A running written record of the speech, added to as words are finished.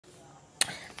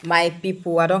My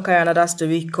people, I don't carry another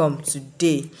story come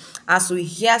today. As we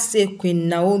hear say Queen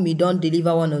Naomi don't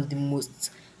deliver one of the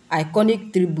most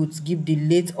iconic tributes give the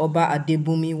late Oba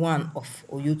Adebumi, one of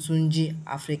Oyotunji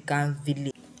African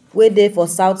village wey dey for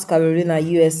South Carolina,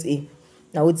 USA.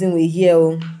 Na wetin we hear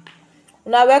o.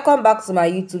 Una welcome back to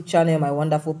my YouTube channel, my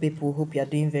wonderful people. Hope you are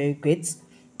doing very great.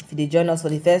 If you dey join us for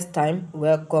the first time,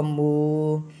 welcome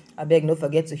o. Abeg no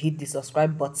forget to hit the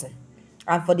subscribe button.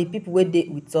 And for the people wey dey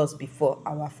with us before,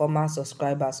 our former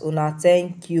subscribers, una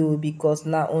thank you, because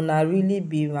na una really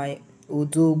be my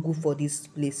odogu for this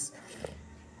place.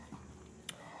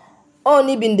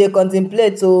 Ooni bin dey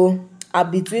contemplate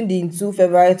between the two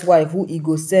favorite wife who e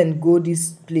go send go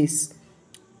this place.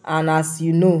 And as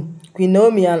you know, Queen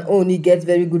Naomi and Ooni get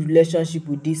very good relationship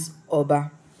with this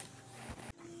Oba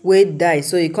wey die,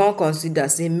 so e come consider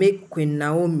say make Queen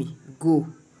Naomi go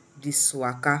this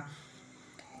waka.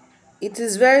 It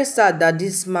is very sad that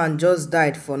this man just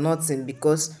died for nothing,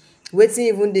 because wetin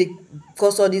even dey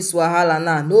cause all this wahala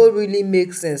now no really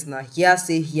make sense. Na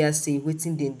hearsay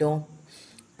wetin dem don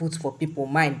put for people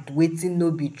mind, wetin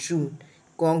no be true,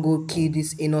 come go kill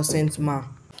this innocent man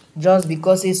just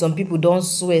because say some people don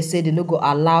swear say they no go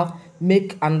allow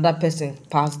make another person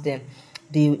pass them.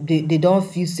 They don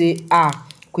feel say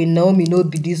Queen Naomi no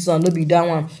be this one, no be that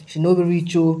one, she no be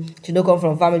rich she no come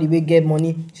from family wey get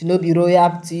money, she no be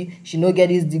royalty, she no get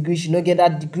this degree, she no get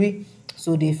that degree.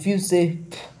 So they feel say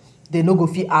they no go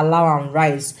fit allow am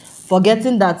rise,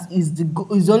 forgetting that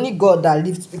is only God that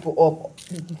lifts people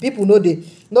up. People know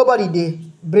nobody dey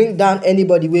bring down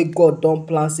anybody wey God don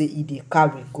plan say e dey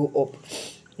carry go up.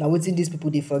 Na wetin these people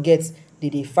dey forget.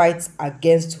 They fight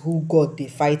against who God dey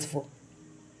fight for.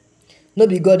 No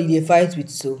be God e dey fight with.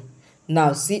 So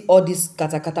now see all this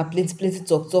katakata, plenty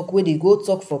talk wey dey go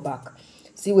talk for back.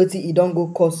 See wetin e don go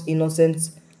cause innocent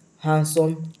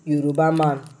handsome Yoruba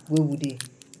man wey we dey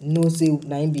know say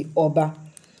na him be Oba.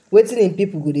 Wetin im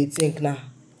people go dey think now?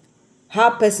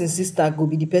 How person sister go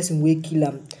be the person wey kill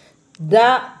am?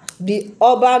 The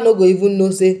Oba no go even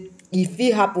know say e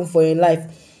fit happen for im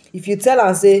life. If you tell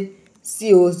am say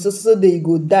see so day you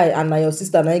go die and na your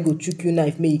sister na him go chook you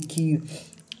knife make e kill you,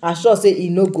 I sure say e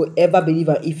no go ever believe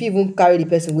am. If even carry the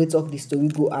person wey talk the story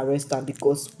go arrest am,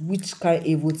 because which kind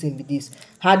evil thing be this?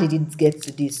 How did it get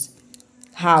to this?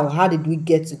 How did we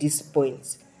get to this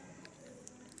point?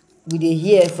 We dey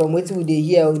hear from wetin we dey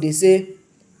hear, we dey say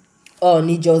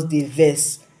Ooni just dey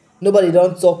vex. Nobody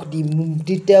don talk the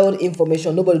detailed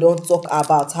information, nobody don talk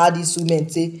about how these women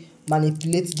say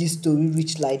manipulate this story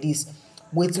reach like this.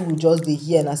 Wetin we just dey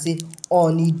hear na say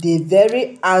Ooni dey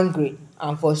very angry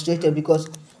and frustrated, because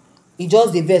e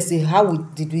just dey vex say how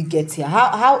did we get here,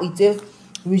 how e take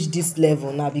reach this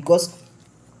level now? Because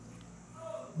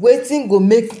wetin go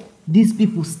make these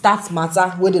people start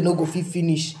matter wey dem no go fit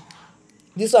finish?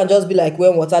 This one just be like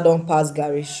when water don pass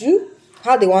garri.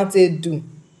 How they wan take do?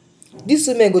 These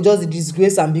women go just dey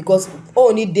disgrace am, because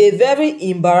Ooni dey very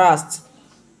embarrassed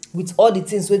with all the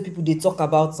things wey people dey talk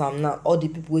about am now. All the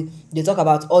people wey dey talk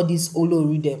about all this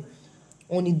Olori dem,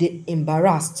 Ooni dey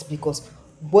embarrassed, because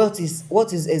what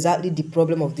is exactly the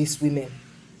problem of these women?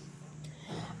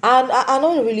 And I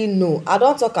don't really know. I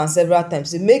don talk am several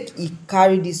times say make e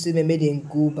carry these women, make dem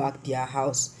go back their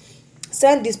house.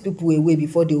 Send these people away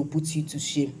before they will put you to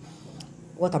shame.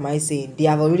 What am I saying? They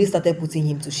have already started putting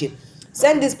him to shame.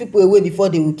 Send these people away before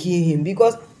they will kill him,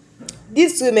 because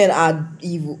these women are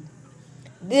evil.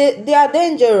 They are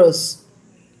dangerous.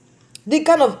 The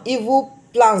kind of evil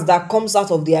plans that comes out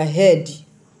of their head,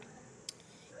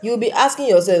 you'll be asking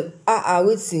yourself,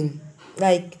 wetin,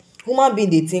 like, human being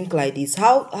dey think like this?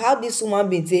 How this human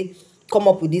being say come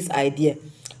up with this idea?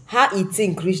 How e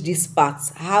think reach this part?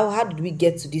 How did we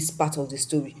get to this part of the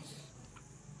story?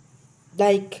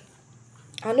 Like,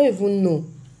 I don't even know.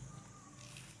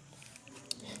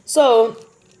 So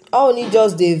Ooni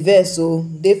just dey vex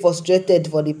dey frustrated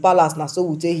for the palace. Na so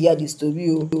we take hear the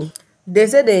story They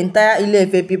say the entire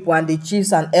Ile-Ife people and the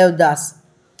chiefs and elders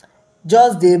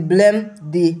just dey blame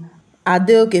the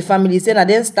Adeoke family, say na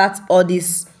dem start all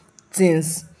these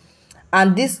things,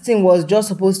 and this thing was just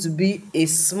supposed to be a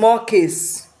small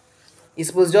case. E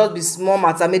suppose just be small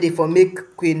matter, make dey for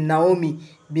make Queen Naomi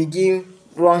begin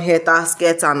run helter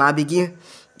skelter and begin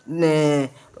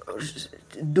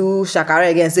do shakara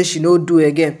again, say she no do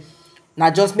again. Na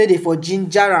just make dey for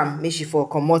ginger am, make she for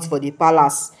comot for the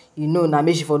palace. You know, na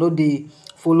make she for no dey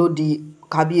follow the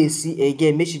Kabiyesi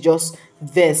again, make she just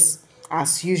vex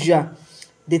as usual.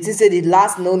 They think say the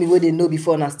last Naomi wey they know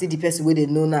before na still the person wey they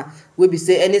know now, wey be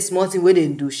say any small thing wey they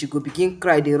do, she go begin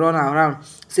cry, dey run around,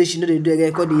 say she no dey do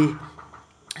again, come dey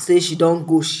say she don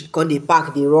go, she come dey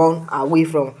pack, dey run away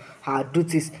from her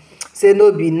duties. Say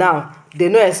no be now, they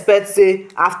no expect say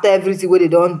after everything wey they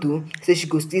don do, say she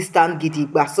go still stand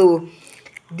gidigba. So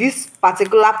this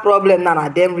particular problem now na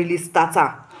dem really start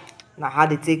am. Na how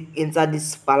they take enter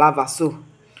this palava. So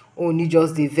Ooni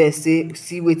just dey vex say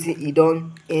see wetin e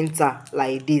don enter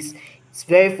like this. It's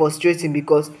very frustrating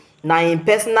because na im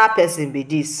personal person be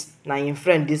this, na im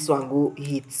friend this one go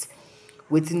hit.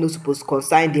 Wetin no suppose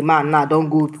concern the man now don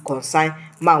go concern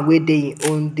man wey dey im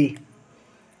own day.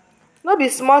 No be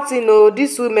small thing o,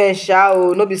 dis women sha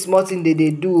o, no be small thing they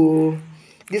dey do o.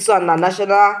 This one na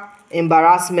national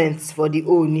embarrassment for the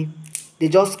Ooni. They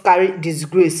just carry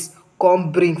disgrace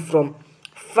come bring from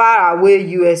far away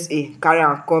USA, carry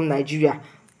am come Nigeria.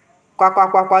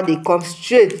 Kwakwakwakwa dey come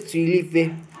straight to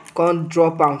Ile-Ife, come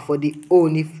drop am for the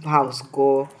Ooni house.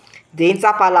 Go dey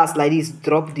enter palace like this,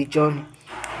 drop the journey.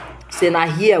 Say na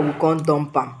here we come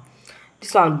dump am.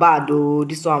 This one bad o,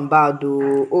 this one bad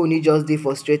o. Ooni just dey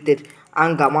frustrated,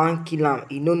 anger wan kill am.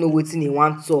 He no know wetin he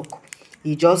wan talk.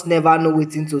 He just never know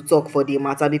wetin to talk for the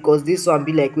matter because this one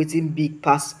be like wetin big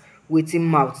pass wetin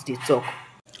mouth dey talk.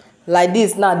 Like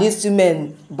this now, these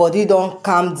women body don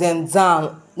calm them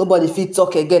down. Nobody fit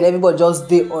talk again. Everybody just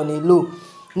dey on a low.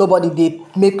 Nobody dey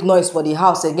make noise for the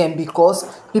house again because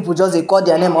people just dey call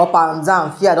their name up and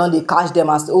down. Fear don dey catch them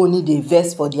as Ooni dey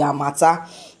vex for their matter.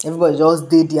 Everybody just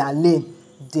dey their lane,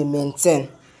 dey maintain.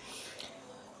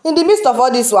 In the midst of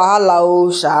all this wahala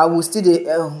o sha, we still dey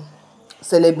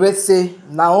celebrate say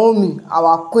Naomi,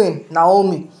 our queen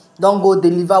Naomi, don go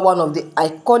deliver one of the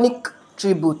iconic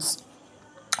tributes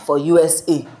for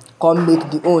USA. Come make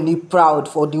the Ooni proud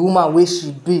for the woman wey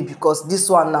she be, because this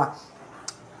one na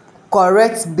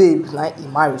correct babe na e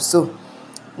marry. So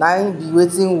na im be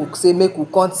wetin we say make we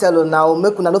come tell una o.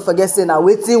 Make una no forget say na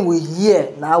wetin we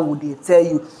hear na we dey tell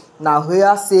you. Na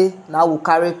hear say na we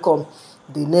carry come.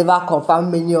 They never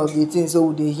confirm many of the things wey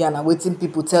we dey hear. Na wetin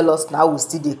people tell us na we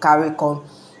still dey carry come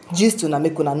gist una,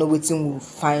 make una know wetin we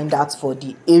find out for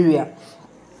the area.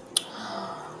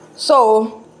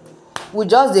 So we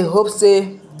just dey hope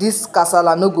say this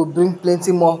kasala no go bring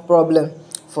plenty more problem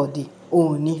for the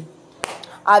Ooni.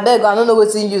 Abeg, I no know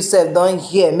wetin you sef don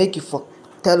hear. Make you for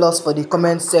tell us for the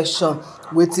comment section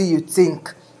wetin you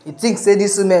think. You think say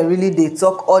these women really dey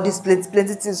talk all these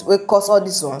plenty things wey cause all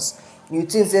these ones? You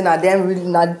think say na dem really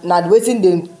na wetin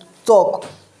dem talk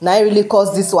na really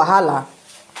cause this wahala?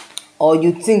 Or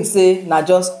you think say na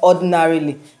just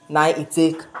ordinarily na e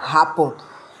take happen?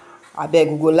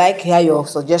 Abeg, we go like hear your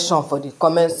suggestion for the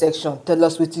comment section. Tell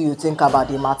us wetin you think about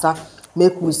the matter,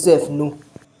 make we sef know.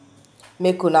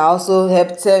 Make una also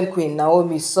help tell Queen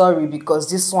Naomi sorry, because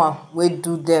this one wey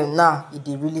do them now, e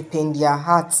dey really pain their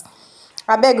heart.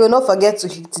 Abeg, no forget to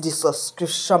hit the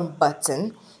subscription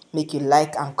button, make you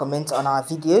like and comment on our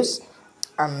videos,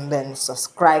 and then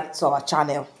subscribe to our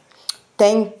channel.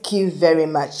 Thank you very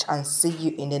much, and see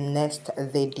you in the next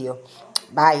video.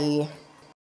 Bye.